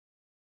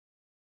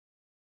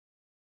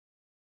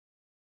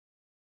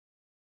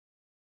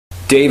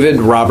David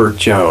Robert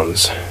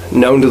Jones,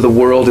 known to the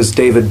world as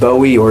David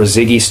Bowie or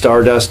Ziggy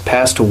Stardust,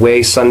 passed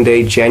away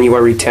Sunday,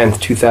 January 10,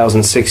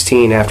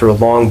 2016, after a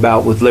long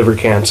bout with liver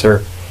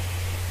cancer.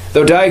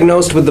 Though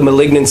diagnosed with the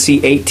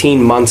malignancy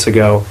 18 months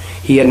ago,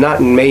 he had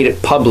not made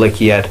it public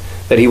yet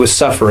that he was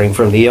suffering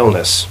from the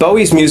illness.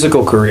 Bowie's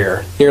musical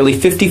career, nearly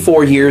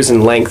 54 years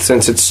in length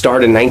since its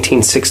start in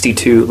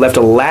 1962, left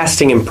a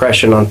lasting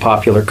impression on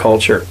popular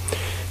culture.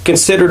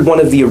 Considered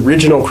one of the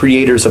original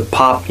creators of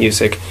pop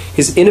music,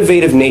 his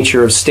innovative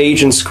nature of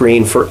stage and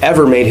screen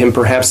forever made him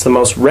perhaps the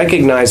most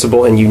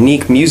recognizable and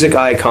unique music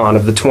icon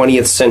of the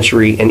 20th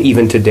century and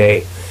even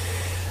today.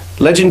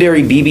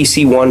 Legendary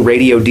BBC One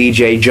radio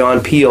DJ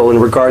John Peel, in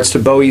regards to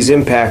Bowie's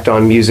impact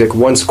on music,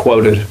 once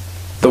quoted,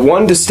 "The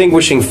one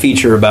distinguishing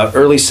feature about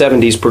early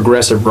 70s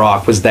progressive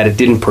rock was that it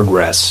didn't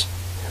progress.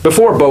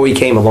 Before Bowie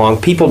came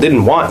along, people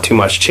didn't want too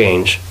much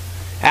change.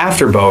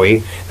 After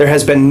Bowie, there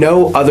has been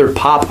no other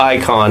pop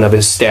icon of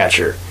his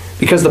stature,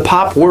 because the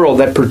pop world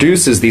that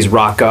produces these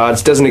rock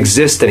gods doesn't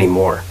exist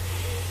anymore."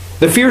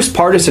 The fierce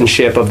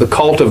partisanship of the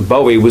cult of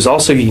Bowie was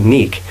also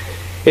unique.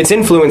 Its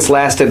influence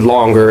lasted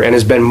longer and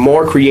has been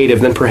more creative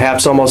than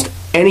perhaps almost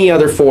any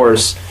other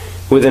force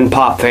within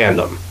pop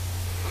fandom.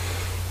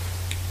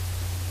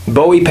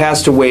 Bowie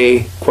passed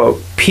away,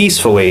 quote,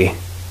 peacefully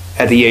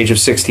at the age of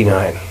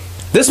 69.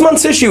 This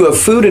month's issue of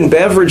Food and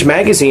Beverage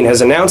magazine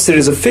has announced it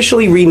is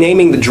officially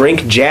renaming the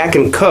drink Jack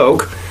and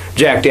Coke,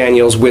 Jack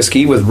Daniel's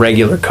whiskey with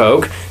regular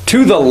Coke,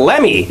 to the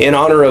Lemmy in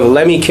honor of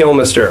Lemmy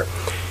Kilmister.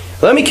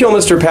 Lemmy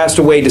Kilmister passed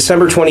away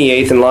December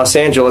 28th in Los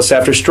Angeles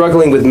after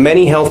struggling with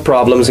many health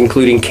problems,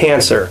 including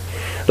cancer.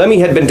 Lemmy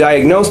had been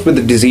diagnosed with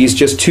the disease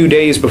just 2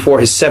 days before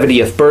his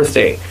 70th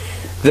birthday.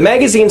 The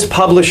magazine's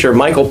publisher,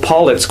 Michael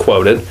Paulitz,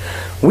 quoted,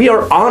 "We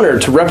are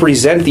honored to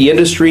represent the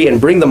industry and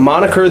bring the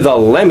moniker The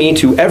Lemmy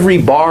to every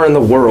bar in the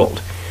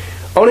world.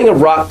 Owning a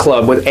rock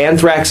club with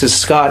Anthrax's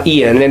Scott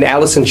Ian and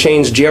Alice in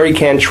Chains' Jerry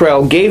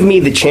Cantrell gave me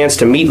the chance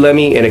to meet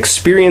Lemmy and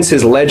experience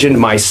his legend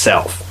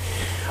myself.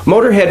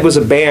 Motorhead was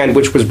a band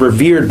which was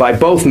revered by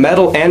both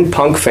metal and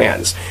punk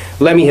fans.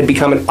 Lemmy had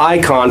become an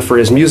icon for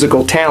his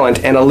musical talent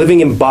and a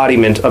living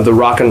embodiment of the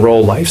rock and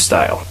roll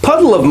lifestyle."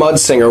 Puddle of Mudd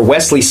singer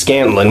Wesley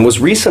Scantlin was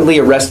recently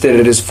arrested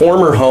at his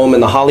former home in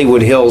the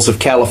Hollywood Hills of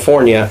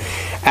California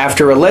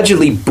after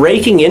allegedly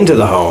breaking into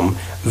the home,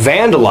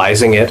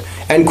 vandalizing it,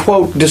 and,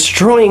 quote,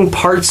 destroying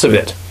parts of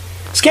it.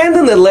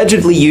 Scantlin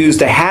allegedly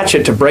used a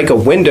hatchet to break a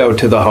window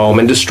to the home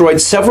and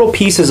destroyed several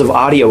pieces of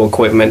audio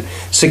equipment,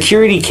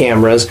 security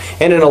cameras,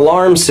 and an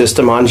alarm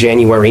system on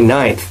January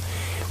 9th.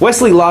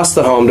 Wesley lost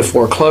the home to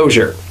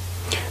foreclosure.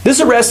 This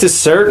arrest is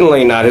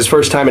certainly not his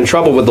first time in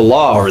trouble with the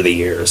law over the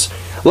years.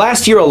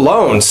 Last year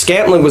alone,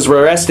 Scantlin was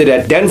arrested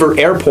at Denver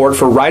Airport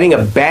for riding a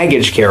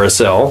baggage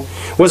carousel,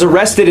 was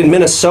arrested in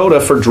Minnesota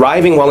for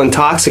driving while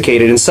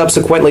intoxicated and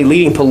subsequently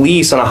leading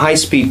police on a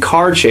high-speed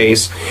car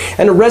chase,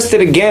 and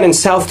arrested again in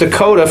South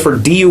Dakota for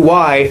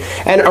DUI,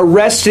 and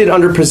arrested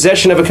under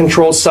possession of a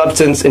controlled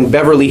substance in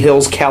Beverly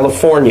Hills,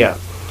 California.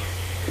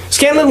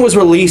 Scantlin was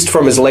released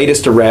from his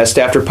latest arrest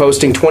after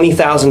posting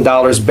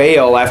 $20,000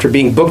 bail after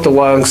being booked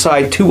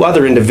alongside 2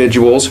 other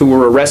individuals who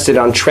were arrested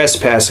on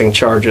trespassing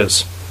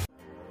charges.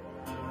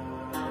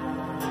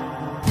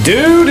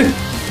 Dude,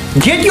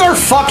 get your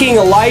fucking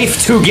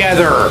life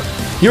together.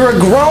 You're a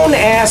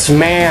grown-ass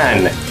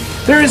man.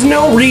 There is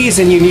no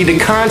reason you need to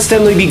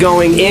constantly be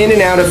going in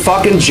and out of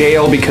fucking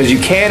jail because you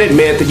can't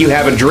admit that you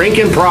have a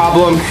drinking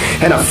problem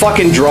and a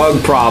fucking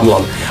drug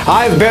problem.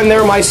 I've been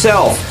there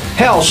myself.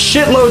 Hell,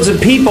 shitloads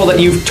of people that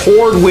you've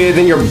toured with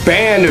in your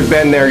band have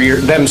been there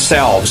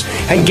themselves.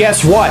 And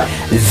guess what?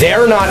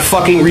 They're not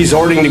fucking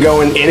resorting to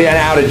going in and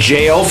out of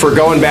jail for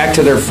going back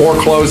to their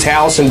foreclosed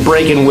house and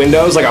breaking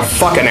windows like a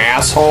fucking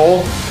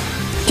asshole.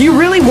 Do you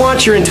really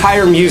want your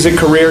entire music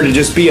career to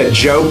just be a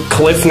joke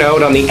cliff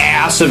note on the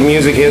ass of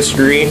music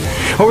history?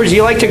 Or would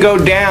you like to go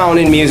down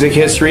in music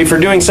history for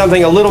doing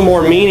something a little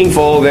more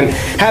meaningful than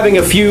having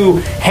a few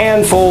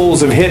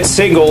handfuls of hit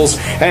singles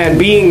and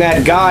being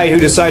that guy who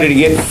decided to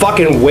get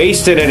fucking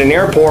wasted at an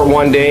airport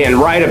one day and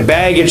ride a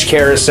baggage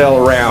carousel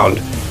around?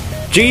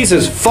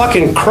 Jesus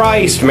fucking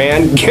Christ,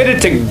 man, get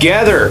it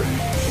together.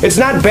 It's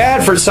not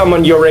bad for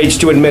someone your age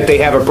to admit they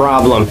have a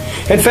problem.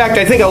 In fact,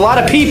 I think a lot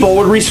of people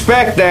would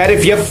respect that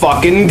if you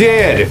fucking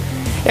did.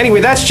 Anyway,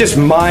 that's just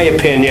my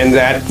opinion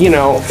that, you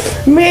know,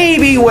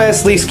 maybe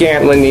Wesley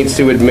Scantlin needs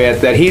to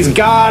admit that he's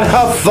got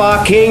a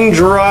fucking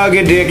drug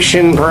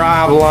addiction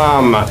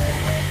problem.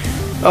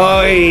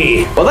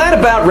 Oy. Well, that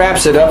about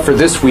wraps it up for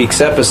this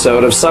week's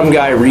episode of Some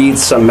Guy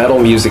Reads Some Metal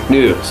Music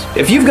News.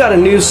 If you've got a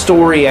news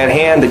story at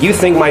hand that you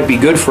think might be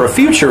good for a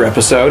future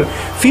episode,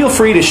 feel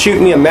free to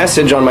shoot me a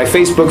message on my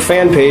Facebook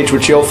fan page,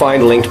 which you'll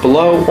find linked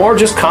below, or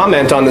just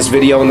comment on this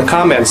video in the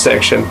comments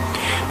section.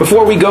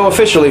 Before we go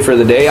officially for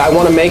the day, I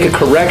want to make a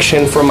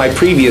correction from my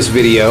previous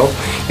video,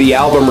 the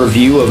album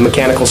review of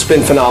Mechanical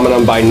Spin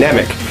Phenomenon by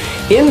Nemec.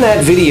 In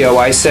that video,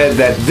 I said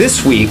that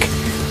this week,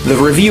 the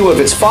review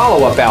of its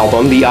follow-up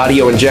album, The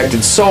Audio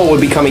Injected Soul,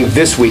 would be coming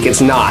this week. It's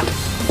not.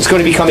 It's going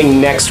to be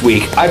coming next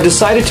week. I've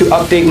decided to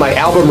update my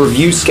album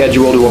review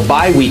schedule to a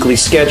bi-weekly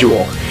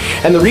schedule.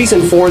 And the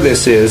reason for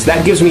this is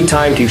that gives me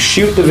time to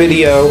shoot the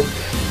video,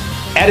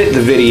 edit the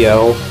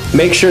video,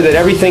 make sure that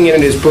everything in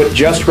it is put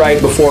just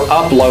right before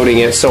uploading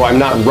it, so I'm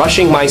not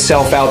rushing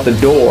myself out the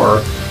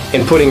door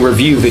and putting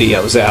review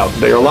videos out.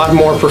 They're a lot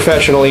more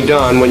professionally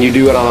done when you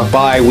do it on a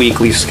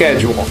bi-weekly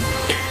schedule.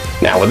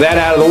 Now, with that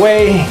out of the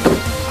way,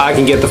 I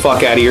can get the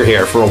fuck out of your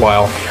hair for a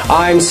while.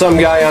 I'm some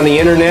guy on the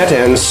internet,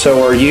 and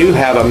so are you.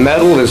 Have a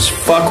metal as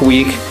fuck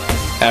week.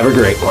 Have a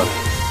great one.